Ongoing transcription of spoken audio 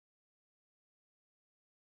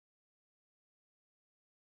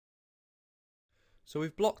So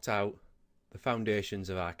we've blocked out the foundations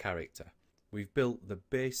of our character. We've built the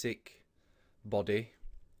basic body,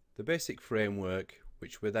 the basic framework,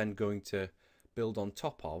 which we're then going to build on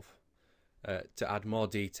top of to add more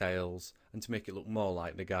details and to make it look more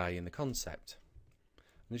like the guy in the concept.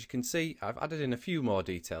 And as you can see, I've added in a few more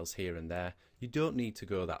details here and there. You don't need to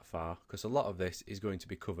go that far because a lot of this is going to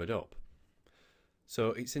be covered up.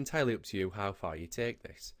 So it's entirely up to you how far you take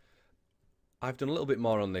this. I've done a little bit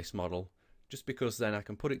more on this model just because then I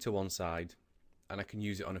can put it to one side and I can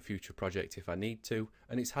use it on a future project if I need to,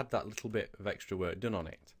 and it's had that little bit of extra work done on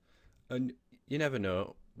it. And you never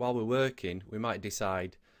know, while we're working we might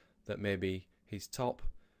decide that maybe his top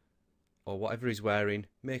or whatever he's wearing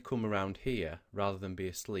may come around here rather than be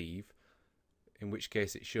a sleeve, in which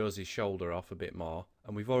case it shows his shoulder off a bit more,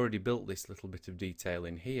 and we've already built this little bit of detail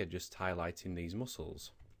in here just highlighting these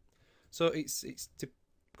muscles. So it's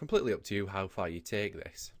completely up to you how far you take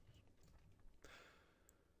this.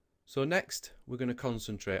 So next we're going to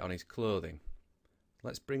concentrate on his clothing.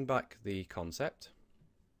 Let's bring back the concept.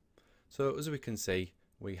 So as we can see,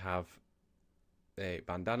 we have a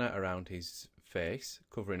bandana around his face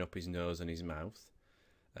covering up his nose and his mouth,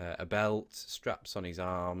 a belt, straps on his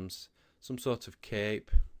arms, some sort of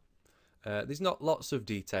cape. There's not lots of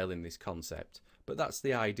detail in this concept, but that's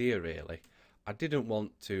the idea really. I didn't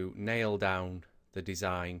want to nail down the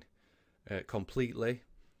design completely.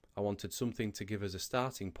 I wanted something to give us a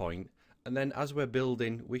starting point, and then as we're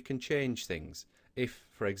building we can change things. If,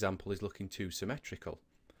 for example, he's looking too symmetrical,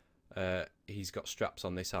 he's got straps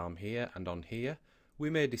on this arm here and on here, we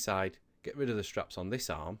may decide get rid of the straps on this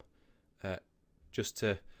arm just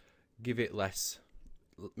to give it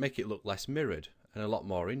make it look less mirrored and a lot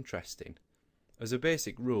more interesting. As a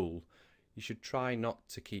basic rule, you should try not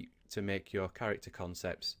to make your character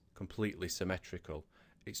concepts completely symmetrical.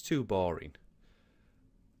 It's too boring.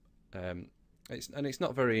 It's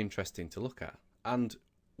not very interesting to look at, and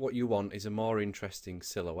what you want is a more interesting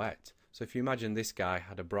silhouette. So if you imagine this guy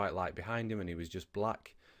had a bright light behind him and he was just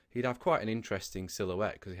black, he'd have quite an interesting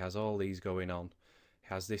silhouette because he has all these going on.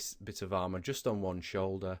 He has this bit of armour just on one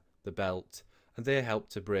shoulder, the belt, and they help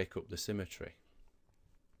to break up the symmetry.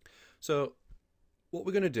 So what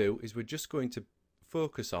we're going to do is we're just going to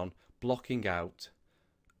focus on blocking out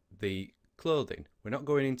the clothing. We're not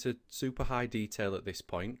going into super high detail at this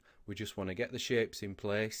point. We just want to get the shapes in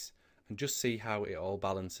place and just see how it all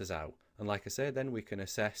balances out. And like I say, then we can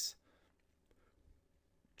assess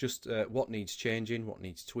just what needs changing, what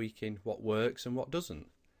needs tweaking, what works and what doesn't.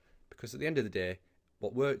 Because at the end of the day,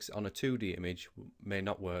 what works on a 2D image may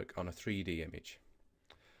not work on a 3D image.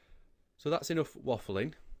 So that's enough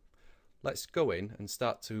waffling. Let's go in and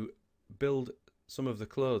start to build some of the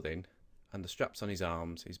clothing and the straps on his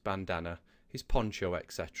arms, his bandana, his poncho,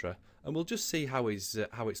 etc. And we'll just see how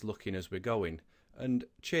it's looking as we're going, and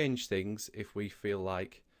change things if we feel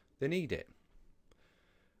like they need it.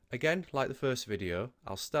 Again, like the first video,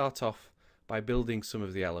 I'll start off by building some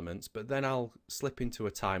of the elements, but then I'll slip into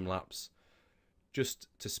a time lapse just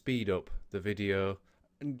to speed up the video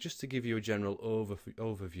and just to give you a general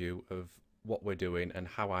overview of what we're doing and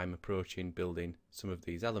how I'm approaching building some of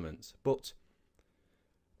these elements. But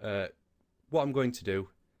what I'm going to do,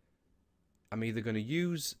 I'm either going to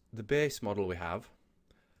use the base model we have,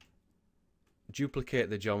 duplicate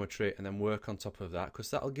the geometry and then work on top of that, because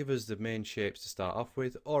that'll give us the main shapes to start off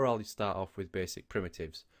with, or I'll start off with basic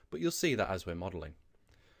primitives, but you'll see that as we're modelling.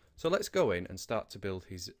 So let's go in and start to build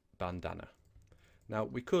his bandana. Now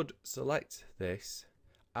we could select this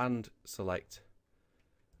and select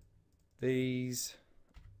these,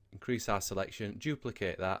 increase our selection,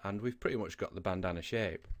 duplicate that, and we've pretty much got the bandana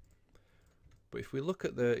shape. But if we look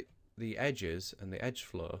at the edges and the edge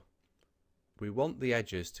flow, we want the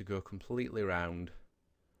edges to go completely round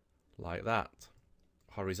like that,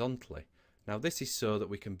 horizontally. Now this is so that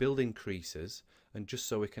we can build in creases and just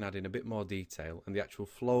so we can add in a bit more detail, and the actual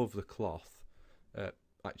flow of the cloth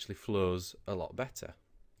actually flows a lot better.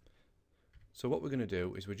 So what we're going to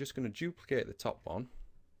do is we're just going to duplicate the top one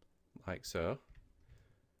like so,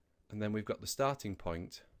 and then we've got the starting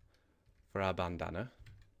point for our bandana.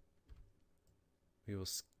 We will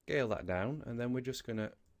scale that down, and then we're just going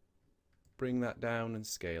to bring that down and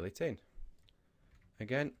scale it in.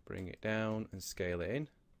 Again, bring it down and scale it in.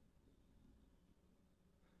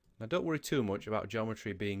 Now don't worry too much about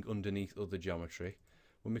geometry being underneath other geometry.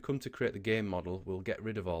 When we come to create the game model, we'll get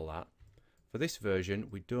rid of all that. For this version,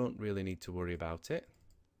 we don't really need to worry about it.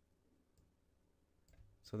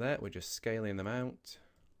 So there, we're just scaling them out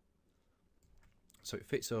so it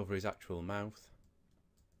fits over his actual mouth.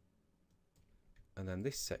 And then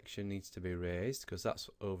this section needs to be raised because that's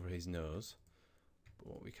over his nose. But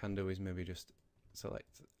what we can do is maybe just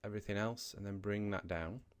select everything else and then bring that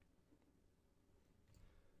down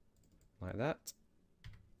like that,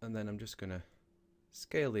 and then I'm just going to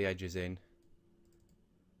scale the edges in,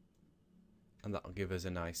 and that'll give us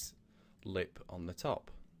a nice lip on the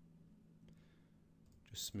top.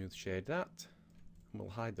 Just smooth shade that, and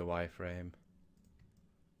we'll hide the wireframe.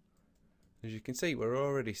 As you can see, we're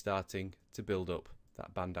already starting to build up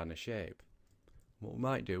that bandana shape. What we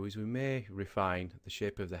might do is we may refine the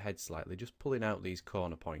shape of the head slightly, just pulling out these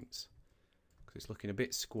corner points, because it's looking a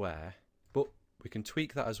bit square, but we can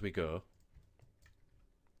tweak that as we go.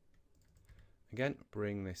 Again,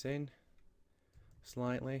 bring this in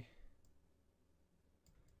slightly,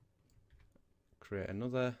 create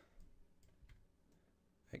another,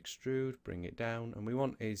 extrude, bring it down, and we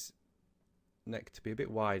want his neck to be a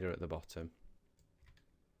bit wider at the bottom.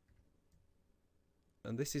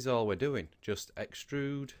 And this is all we're doing, just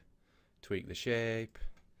extrude, tweak the shape.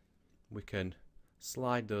 We can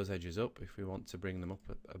slide those edges up if we want to bring them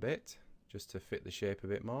up a bit, just to fit the shape a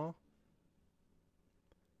bit more.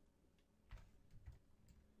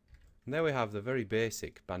 And there we have the very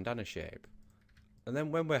basic bandana shape. And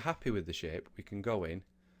then when we're happy with the shape, we can go in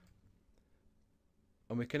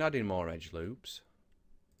and we can add in more edge loops,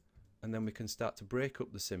 and then we can start to break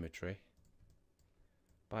up the symmetry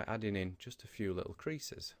by adding in just a few little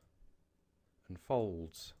creases and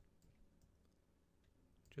folds,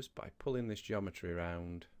 just by pulling this geometry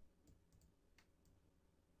around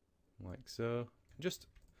like so, just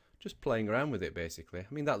playing around with it basically.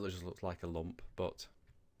 I mean, that just looks like a lump, but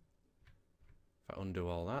if I undo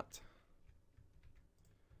all that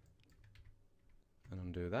and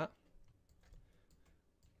undo that,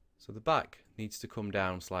 so the back needs to come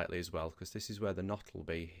down slightly as well, because this is where the knot will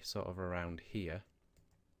be, sort of around here.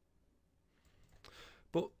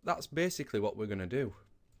 But that's basically what we're going to do.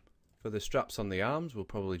 For the straps on the arms, we'll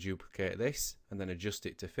probably duplicate this and then adjust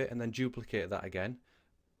it to fit, and then duplicate that again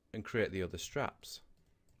and create the other straps.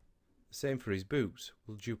 The same for his boots.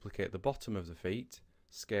 We'll duplicate the bottom of the feet,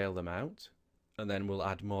 scale them out, and then we'll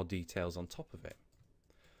add more details on top of it.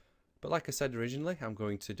 But like I said originally, I'm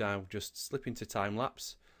going to now just slip into time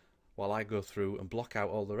lapse while I go through and block out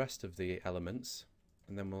all the rest of the elements,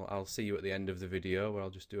 and then I'll see you at the end of the video where I'll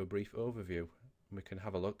just do a brief overview and we can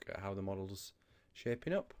have a look at how the model's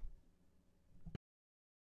shaping up.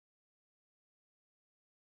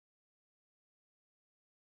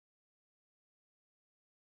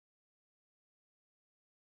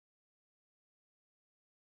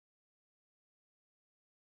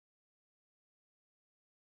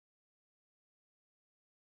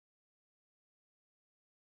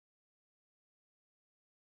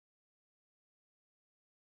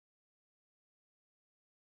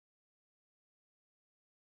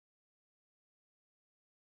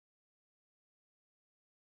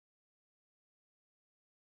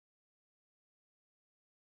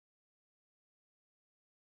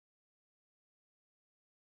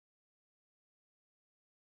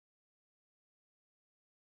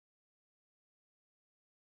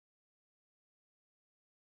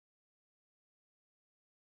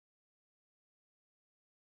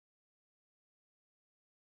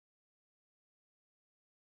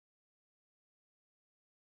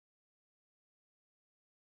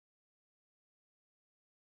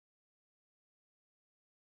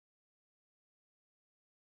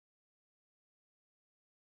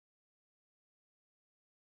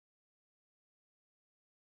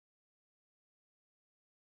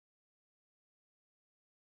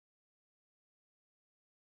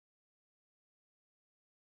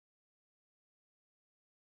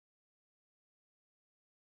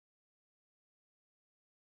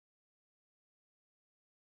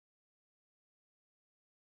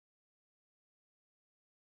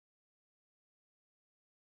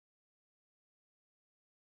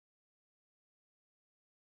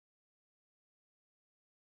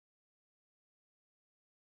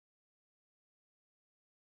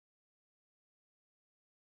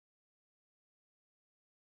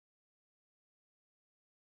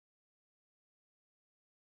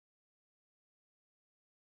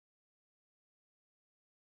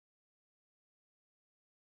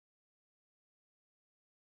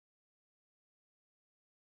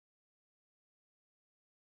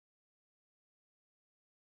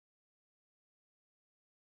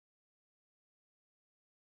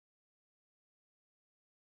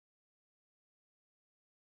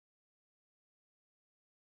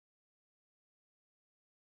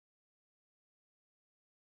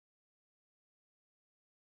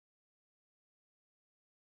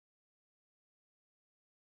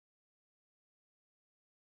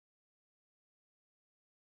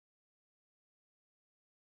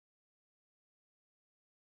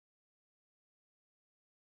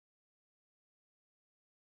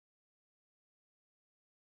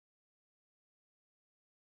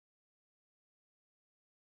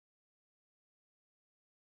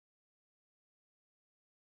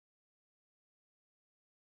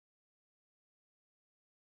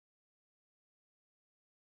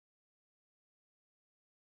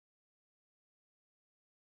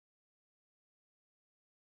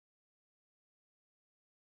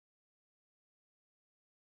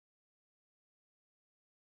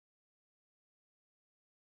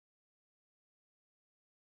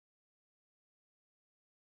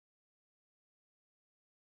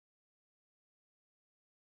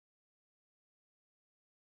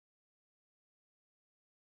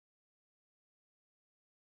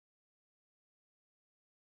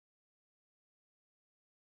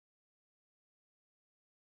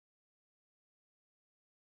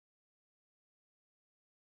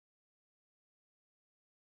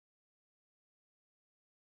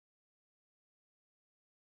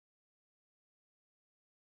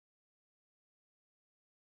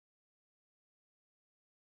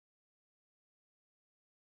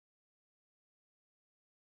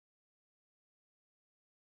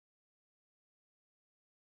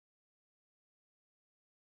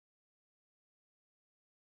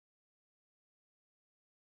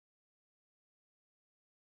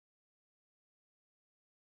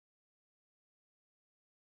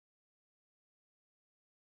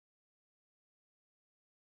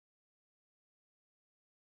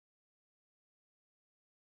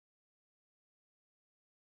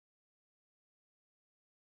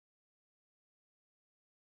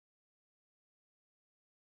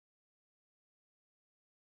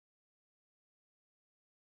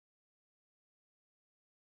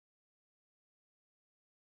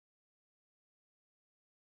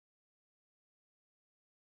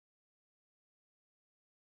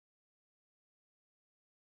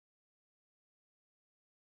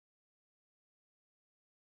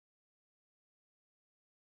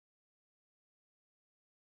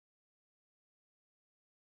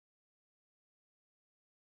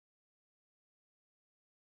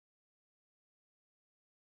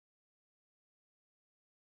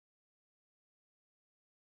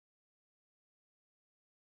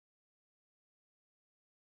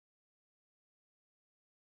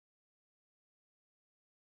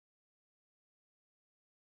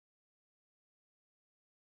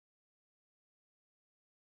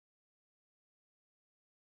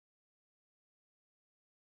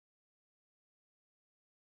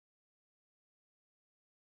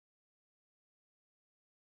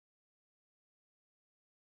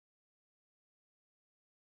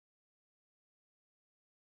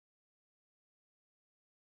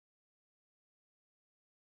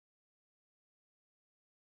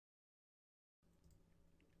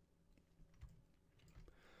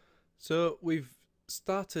 So we've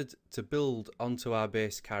started to build onto our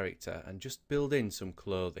base character and just build in some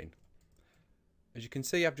clothing. As you can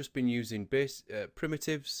see, I've just been using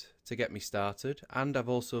primitives to get me started, and I've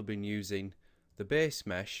also been using the base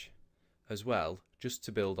mesh as well, just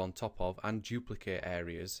to build on top of and duplicate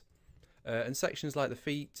areas. And sections like the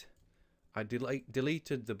feet, I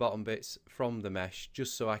deleted the bottom bits from the mesh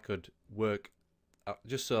just so I could work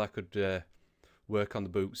work on the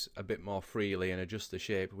boots a bit more freely and adjust the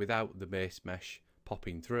shape without the base mesh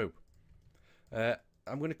popping through.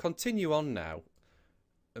 I'm going to continue on now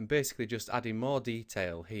and basically just adding more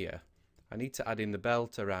detail here. I need to add in the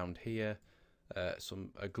belt around here,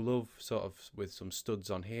 a glove sort of with some studs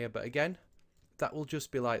on here, but again that will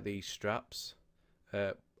just be like these straps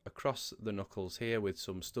across the knuckles here with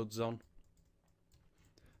some studs on.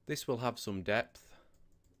 This will have some depth,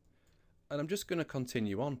 and I'm just going to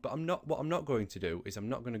continue on, but what I'm not going to do is I'm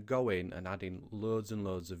not going to go in and add in loads and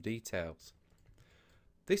loads of details.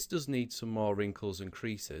 This does need some more wrinkles and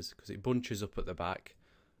creases because it bunches up at the back,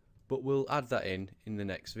 but we'll add that in the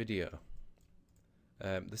next video.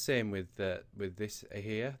 The same with this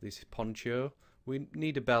here, this poncho. We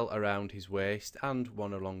need a belt around his waist and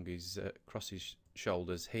one along his across his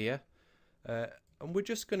shoulders here, and we're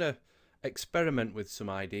just going to experiment with some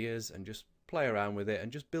ideas and just play around with it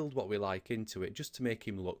and just build what we like into it, just to make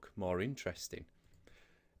him look more interesting.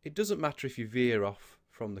 It doesn't matter if you veer off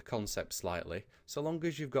from the concept slightly, so long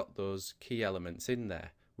as you've got those key elements in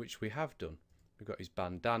there, which we have done. We've got his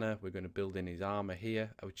bandana, we're going to build in his armour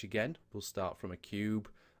here, which again we'll start from a cube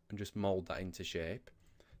and just mould that into shape.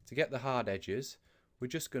 To get the hard edges, we're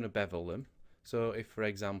just going to bevel them. So if, for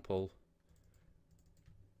example,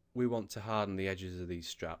 we want to harden the edges of these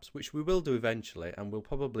straps, which we will do eventually, and we'll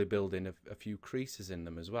probably build in a few creases in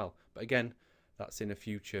them as well, but again that's in a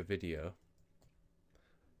future video.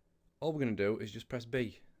 All we're going to do is just press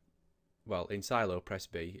B. Well, in Silo press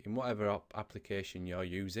B. In whatever application you're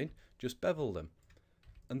using, just bevel them,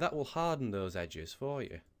 and that will harden those edges for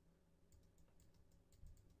you.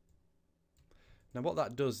 Now what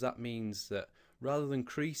that does, that means that rather than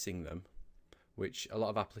creasing them, which a lot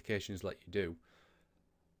of applications let you do,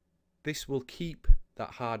 this will keep that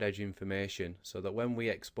hard edge information, so that when we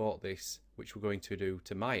export this, which we're going to do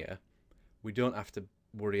to Maya, we don't have to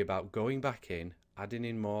worry about going back in, adding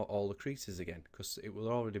in all the creases again, because it will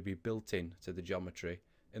already be built in to the geometry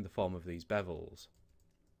in the form of these bevels.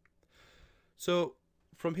 So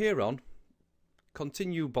from here on,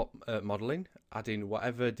 continue modelling, add in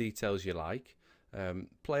whatever details you like,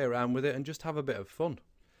 play around with it and just have a bit of fun.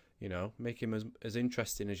 You know, make him as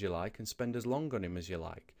interesting as you like and spend as long on him as you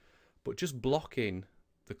like. But just block in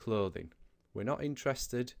the clothing. We're not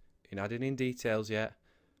interested in adding in details yet.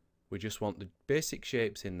 We just want the basic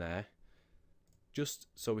shapes in there, just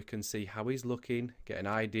so we can see how he's looking, get an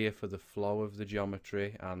idea for the flow of the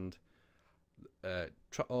geometry, and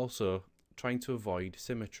also trying to avoid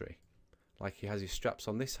symmetry. Like he has his straps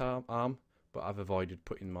on this arm, but I've avoided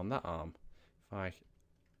putting them on that arm. If I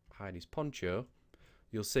hide his poncho,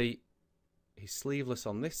 you'll see he's sleeveless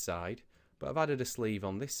on this side, but I've added a sleeve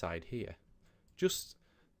on this side here, just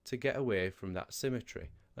to get away from that symmetry.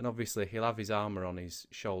 And obviously he'll have his armour on his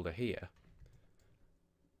shoulder here.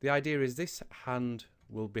 The idea is this hand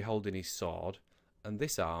will be holding his sword, and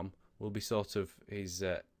this arm will be sort of his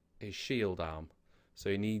shield arm. So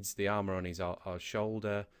he needs the armour on his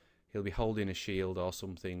shoulder, he'll be holding a shield or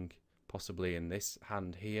something, possibly in this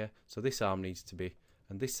hand here. So this arm needs to be,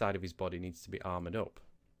 and this side of his body needs to be armoured up.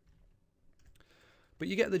 But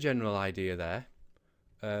you get the general idea there.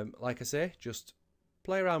 Like I say, just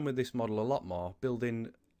play around with this model a lot more, build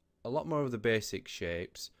in a lot more of the basic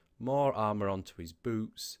shapes, more armour onto his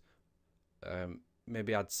boots,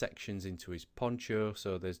 maybe add sections into his poncho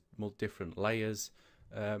so there's different layers,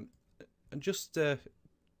 and just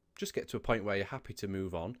get to a point where you're happy to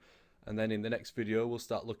move on. And then in the next video we'll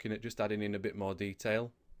start looking at just adding in a bit more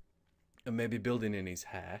detail and maybe building in his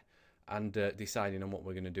hair and deciding on what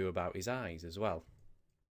we're going to do about his eyes as well.